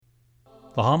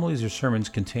The homilies or sermons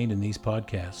contained in these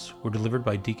podcasts were delivered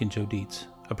by Deacon Joe Dietz,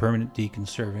 a permanent deacon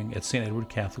serving at St. Edward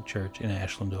Catholic Church in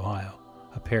Ashland, Ohio,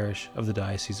 a parish of the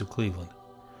Diocese of Cleveland.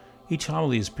 Each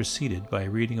homily is preceded by a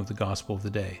reading of the Gospel of the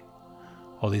day.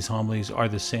 All these homilies are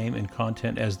the same in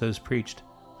content as those preached.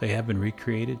 They have been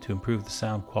recreated to improve the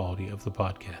sound quality of the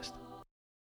podcast.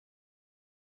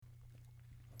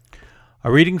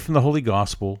 A reading from the Holy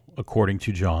Gospel according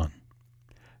to John.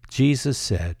 Jesus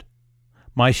said,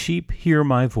 "My sheep hear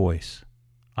my voice.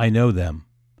 I know them,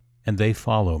 and they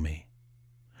follow me.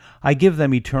 I give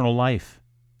them eternal life,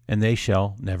 and they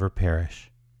shall never perish.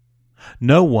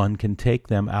 No one can take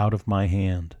them out of my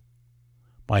hand.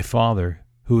 My Father,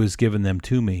 who has given them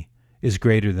to me, is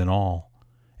greater than all,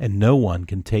 and no one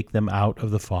can take them out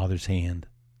of the Father's hand.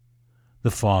 The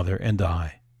Father and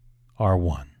I are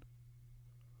one."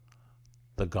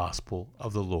 The Gospel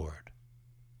of the Lord.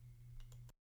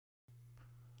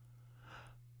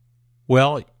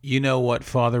 Well, you know what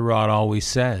Father Rod always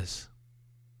says.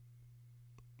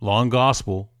 Long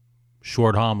gospel,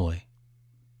 short homily.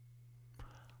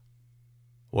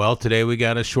 Well, today we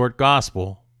got a short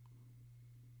gospel.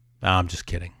 No, I'm just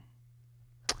kidding.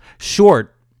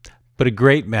 Short, but a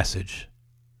great message.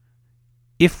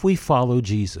 If we follow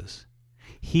Jesus,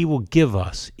 he will give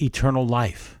us eternal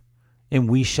life, and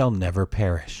we shall never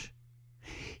perish.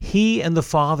 He and the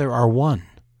Father are one,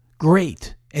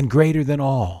 great and greater than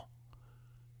all.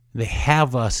 They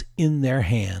have us in their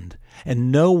hand, and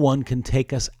no one can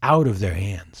take us out of their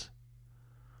hands.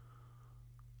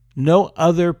 No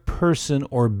other person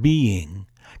or being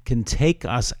can take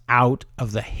us out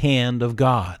of the hand of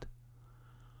God.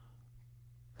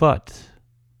 But,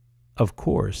 of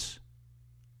course,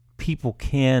 people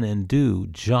can and do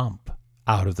jump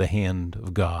out of the hand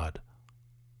of God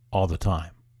all the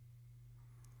time.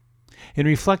 In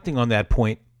reflecting on that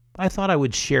point, I thought I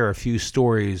would share a few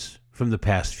stories from the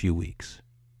past few weeks.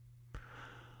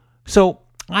 So,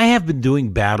 I have been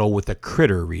doing battle with a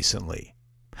critter recently.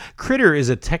 Critter is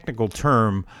a technical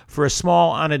term for a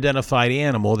small unidentified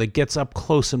animal that gets up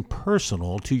close and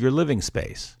personal to your living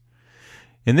space.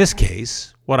 In this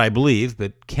case, what I believe,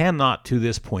 but cannot to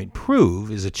this point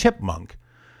prove, is a chipmunk,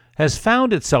 has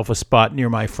found itself a spot near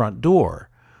my front door,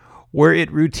 where it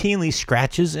routinely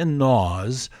scratches and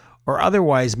gnaws or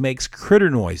otherwise makes critter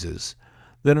noises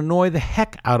that annoy the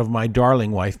heck out of my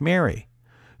darling wife Mary,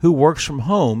 who works from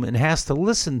home and has to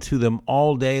listen to them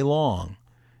all day long,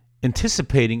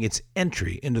 anticipating its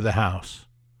entry into the house.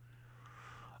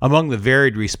 Among the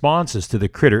varied responses to the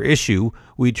critter issue,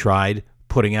 we tried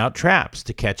putting out traps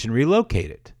to catch and relocate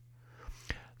it.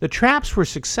 The traps were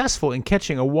successful in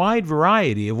catching a wide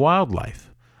variety of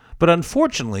wildlife, but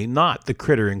unfortunately not the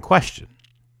critter in question.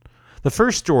 The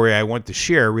first story I want to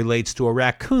share relates to a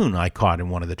raccoon I caught in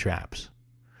one of the traps.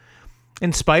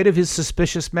 In spite of his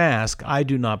suspicious mask, I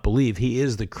do not believe he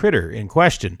is the critter in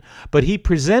question, but he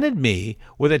presented me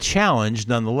with a challenge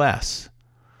nonetheless.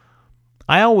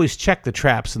 I always check the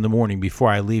traps in the morning before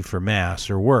I leave for Mass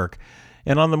or work,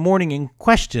 and on the morning in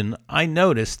question, I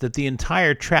noticed that the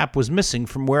entire trap was missing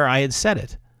from where I had set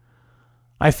it.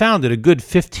 I found it a good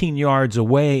 15 yards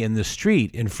away in the street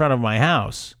in front of my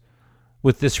house,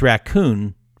 with this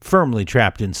raccoon firmly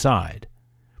trapped inside.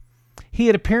 He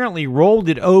had apparently rolled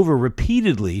it over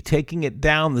repeatedly, taking it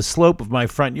down the slope of my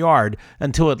front yard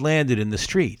until it landed in the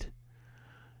street.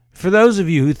 For those of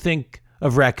you who think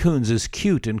of raccoons as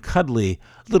cute and cuddly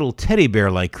little teddy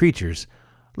bear-like creatures,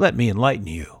 let me enlighten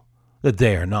you that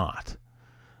they are not,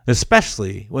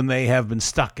 especially when they have been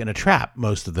stuck in a trap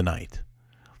most of the night.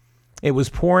 It was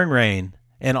pouring rain,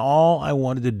 and all I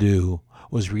wanted to do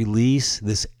was release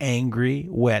this angry,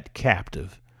 wet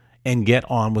captive and get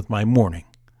on with my morning.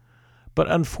 But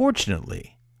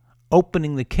unfortunately,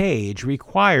 opening the cage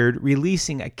required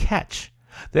releasing a catch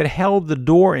that held the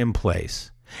door in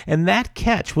place, and that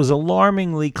catch was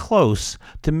alarmingly close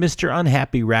to Mr.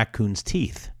 Unhappy Raccoon's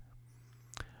teeth.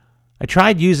 I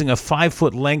tried using a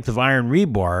 5-foot length of iron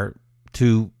rebar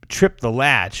to trip the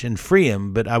latch and free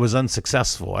him, but I was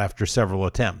unsuccessful after several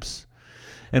attempts.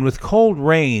 And with cold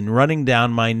rain running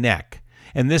down my neck,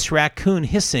 and this raccoon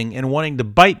hissing and wanting to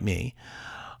bite me,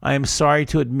 I am sorry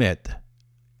to admit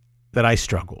that I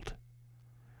struggled.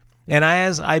 And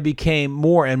as I became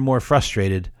more and more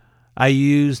frustrated, I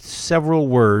used several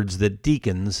words that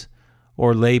deacons,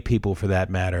 or lay people for that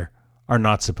matter, are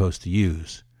not supposed to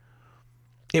use.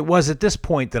 It was at this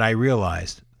point that I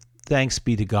realized, thanks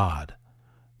be to God,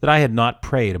 that I had not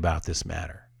prayed about this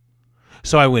matter.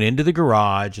 So I went into the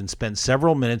garage and spent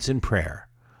several minutes in prayer,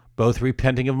 both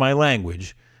repenting of my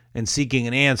language and seeking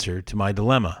an answer to my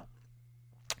dilemma.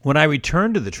 When I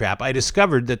returned to the trap, I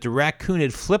discovered that the raccoon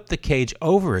had flipped the cage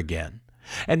over again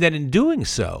and that in doing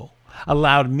so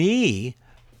allowed me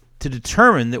to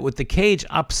determine that with the cage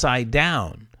upside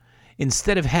down,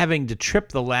 instead of having to trip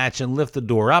the latch and lift the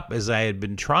door up as I had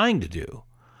been trying to do,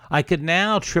 I could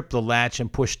now trip the latch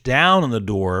and push down on the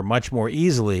door much more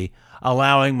easily,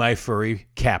 allowing my furry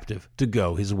captive to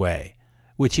go his way,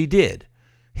 which he did,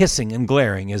 hissing and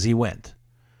glaring as he went.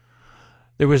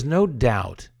 There was no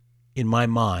doubt in my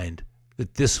mind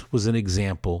that this was an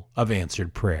example of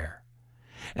answered prayer,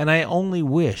 and I only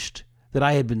wished that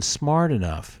I had been smart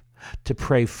enough to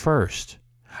pray first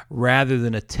rather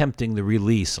than attempting the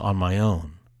release on my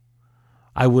own.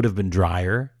 I would have been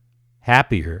drier,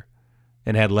 happier,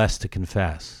 and had less to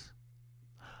confess.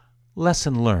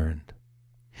 Lesson learned.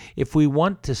 If we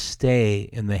want to stay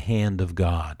in the hand of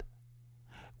God,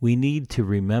 we need to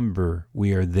remember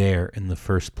we are there in the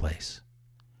first place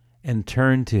and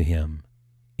turn to Him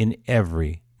in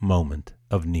every moment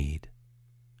of need.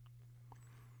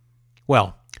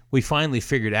 Well, we finally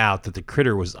figured out that the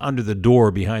critter was under the door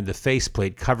behind the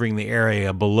faceplate covering the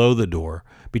area below the door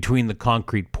between the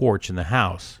concrete porch and the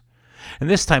house. And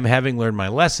this time, having learned my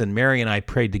lesson, Mary and I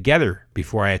prayed together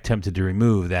before I attempted to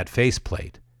remove that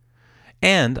faceplate.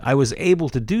 And I was able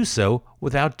to do so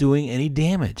without doing any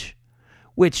damage,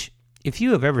 which, if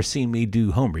you have ever seen me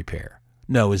do home repair,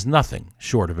 know is nothing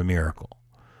short of a miracle.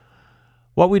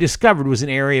 What we discovered was an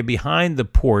area behind the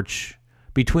porch,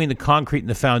 between the concrete and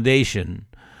the foundation,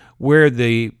 where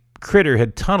the critter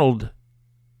had tunneled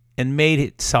and made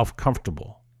itself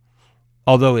comfortable,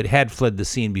 although it had fled the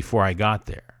scene before I got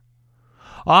there.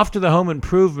 Off to the home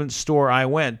improvement store I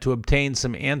went to obtain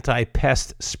some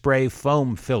anti-pest spray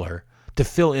foam filler to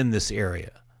fill in this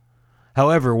area.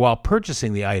 However, while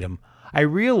purchasing the item, I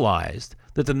realized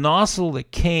that the nozzle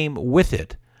that came with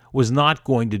it was not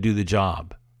going to do the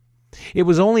job. It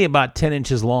was only about 10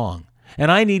 inches long,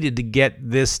 and I needed to get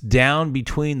this down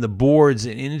between the boards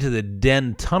and into the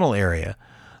den tunnel area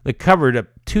that covered a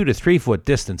 2 to 3 foot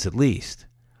distance at least.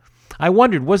 I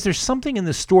wondered, was there something in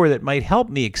the store that might help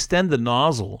me extend the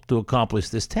nozzle to accomplish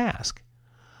this task?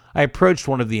 I approached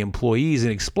one of the employees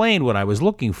and explained what I was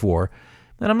looking for,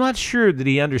 and I'm not sure that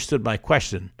he understood my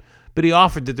question, but he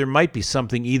offered that there might be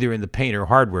something either in the paint or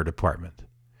hardware department.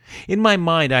 In my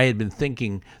mind, I had been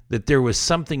thinking that there was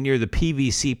something near the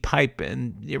PVC pipe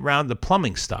and around the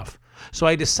plumbing stuff, so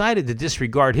I decided to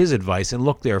disregard his advice and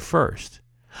look there first.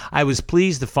 I was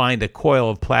pleased to find a coil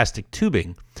of plastic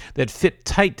tubing that fit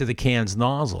tight to the can's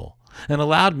nozzle and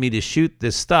allowed me to shoot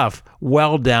this stuff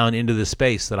well down into the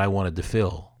space that I wanted to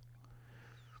fill.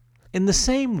 In the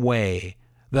same way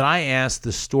that I asked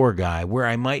the store guy where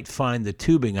I might find the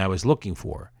tubing I was looking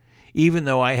for, even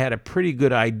though I had a pretty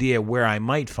good idea where I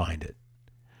might find it.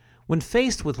 When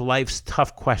faced with life's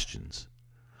tough questions,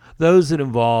 those that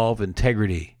involve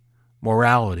integrity,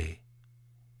 morality,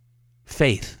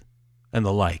 faith, and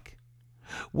the like,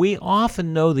 we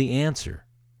often know the answer,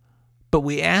 but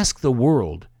we ask the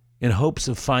world in hopes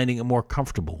of finding a more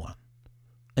comfortable one,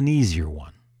 an easier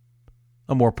one,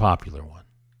 a more popular one.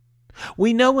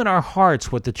 We know in our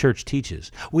hearts what the church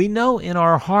teaches. We know in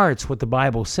our hearts what the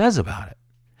Bible says about it.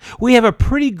 We have a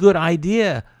pretty good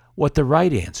idea what the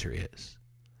right answer is.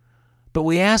 But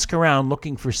we ask around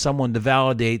looking for someone to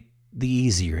validate the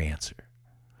easier answer,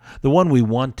 the one we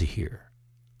want to hear,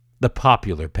 the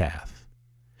popular path.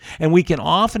 And we can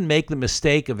often make the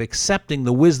mistake of accepting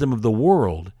the wisdom of the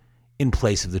world in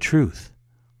place of the truth.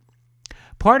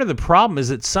 Part of the problem is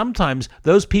that sometimes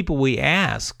those people we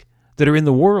ask that are in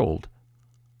the world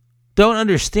don't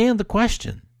understand the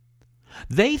question.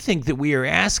 They think that we are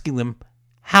asking them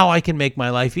how I can make my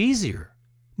life easier,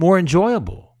 more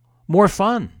enjoyable, more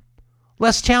fun,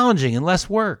 less challenging and less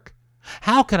work.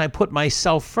 How can I put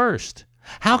myself first?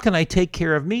 How can I take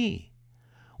care of me?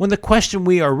 When the question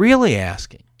we are really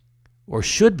asking, or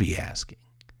should be asking,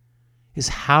 is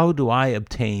how do I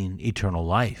obtain eternal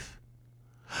life?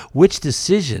 Which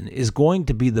decision is going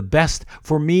to be the best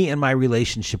for me and my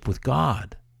relationship with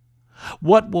God?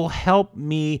 What will help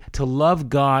me to love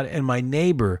God and my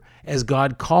neighbor as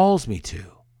God calls me to,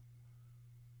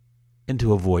 and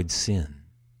to avoid sin?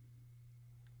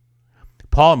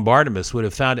 Paul and Barnabas would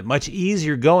have found it much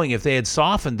easier going if they had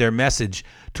softened their message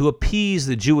to appease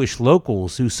the Jewish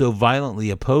locals who so violently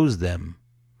opposed them.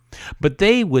 But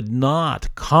they would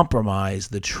not compromise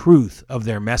the truth of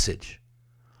their message.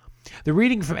 The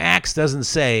reading from Acts doesn't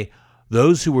say,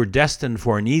 those who were destined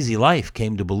for an easy life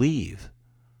came to believe,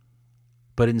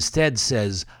 but instead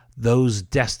says, those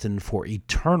destined for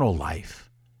eternal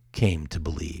life came to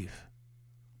believe.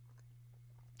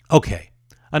 Okay,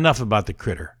 enough about the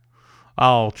critter.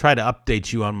 I'll try to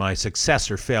update you on my success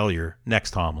or failure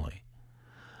next homily.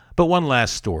 But one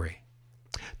last story.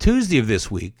 Tuesday of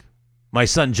this week, my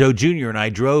son Joe Jr. and I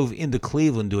drove into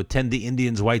Cleveland to attend the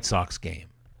Indians-White Sox game.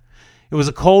 It was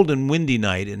a cold and windy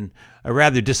night and a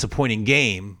rather disappointing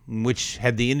game, which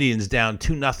had the Indians down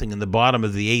 2-0 in the bottom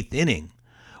of the 8th inning,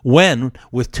 when,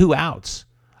 with 2 outs,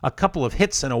 a couple of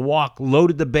hits and a walk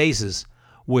loaded the bases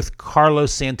with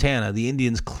Carlos Santana, the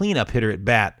Indians' cleanup hitter at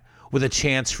bat, with a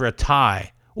chance for a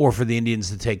tie or for the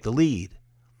Indians to take the lead.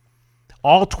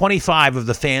 All 25 of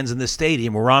the fans in the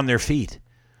stadium were on their feet.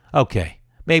 Okay,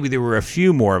 maybe there were a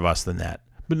few more of us than that,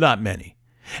 but not many.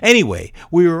 Anyway,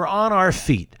 we were on our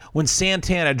feet when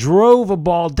Santana drove a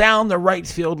ball down the right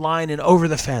field line and over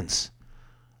the fence.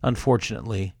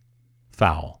 Unfortunately,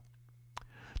 foul.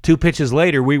 2 pitches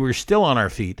later, we were still on our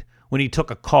feet when he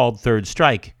took a called third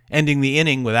strike, ending the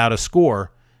inning without a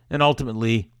score and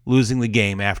ultimately losing the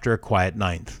game after a quiet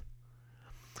 9th.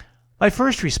 My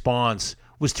first response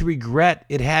was to regret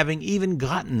it having even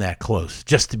gotten that close,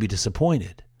 just to be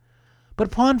disappointed. But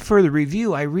upon further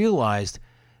review, I realized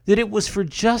that it was for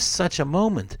just such a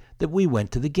moment that we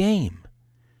went to the game.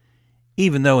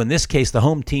 Even though in this case the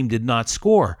home team did not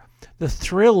score, the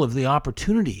thrill of the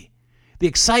opportunity, the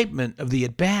excitement of the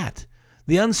at-bat,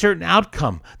 the uncertain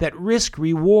outcome, that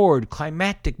risk-reward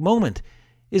climactic moment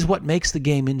is what makes the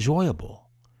game enjoyable.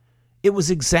 It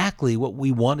was exactly what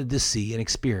we wanted to see and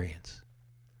experience.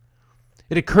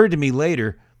 It occurred to me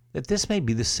later that this may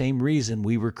be the same reason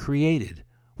we were created,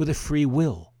 with a free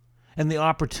will and the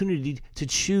opportunity to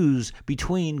choose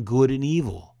between good and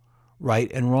evil,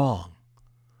 right and wrong,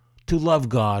 to love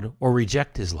God or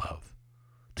reject his love,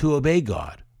 to obey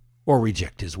God or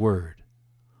reject his word.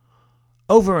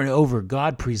 Over and over,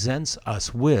 God presents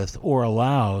us with or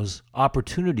allows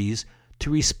opportunities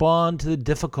to respond to the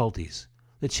difficulties,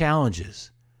 the challenges,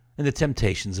 and the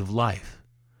temptations of life.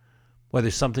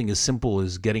 Whether something as simple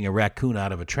as getting a raccoon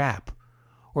out of a trap,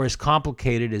 or as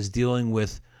complicated as dealing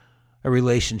with a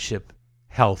relationship,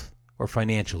 health, or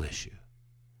financial issue.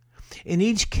 In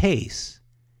each case,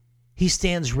 he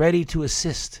stands ready to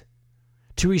assist,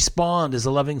 to respond as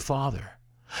a loving father,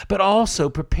 but also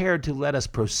prepared to let us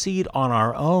proceed on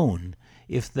our own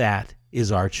if that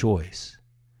is our choice.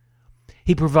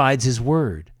 He provides his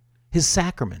word, his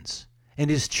sacraments,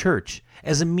 and his church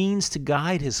as a means to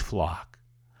guide his flock,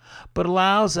 but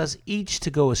allows us each to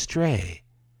go astray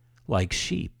like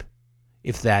sheep,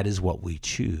 if that is what we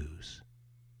choose.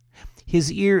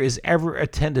 His ear is ever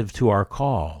attentive to our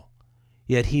call,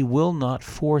 yet he will not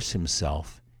force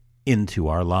himself into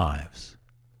our lives.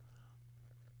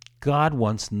 God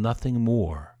wants nothing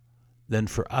more than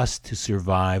for us to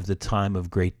survive the time of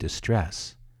great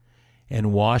distress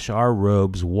and wash our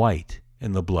robes white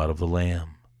in the blood of the Lamb.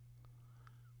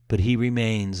 But he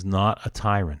remains not a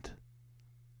tyrant,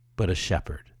 but a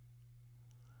shepherd,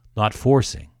 not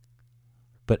forcing,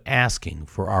 but asking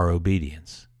for our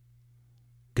obedience,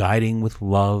 guiding with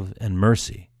love and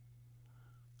mercy,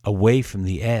 away from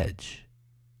the edge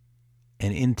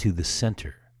and into the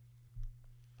center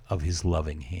of his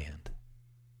loving hand.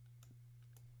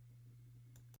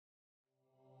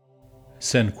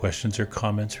 Send questions or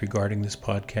comments regarding this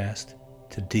podcast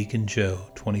to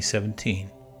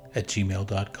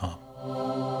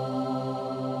deaconjoe2017@gmail.com.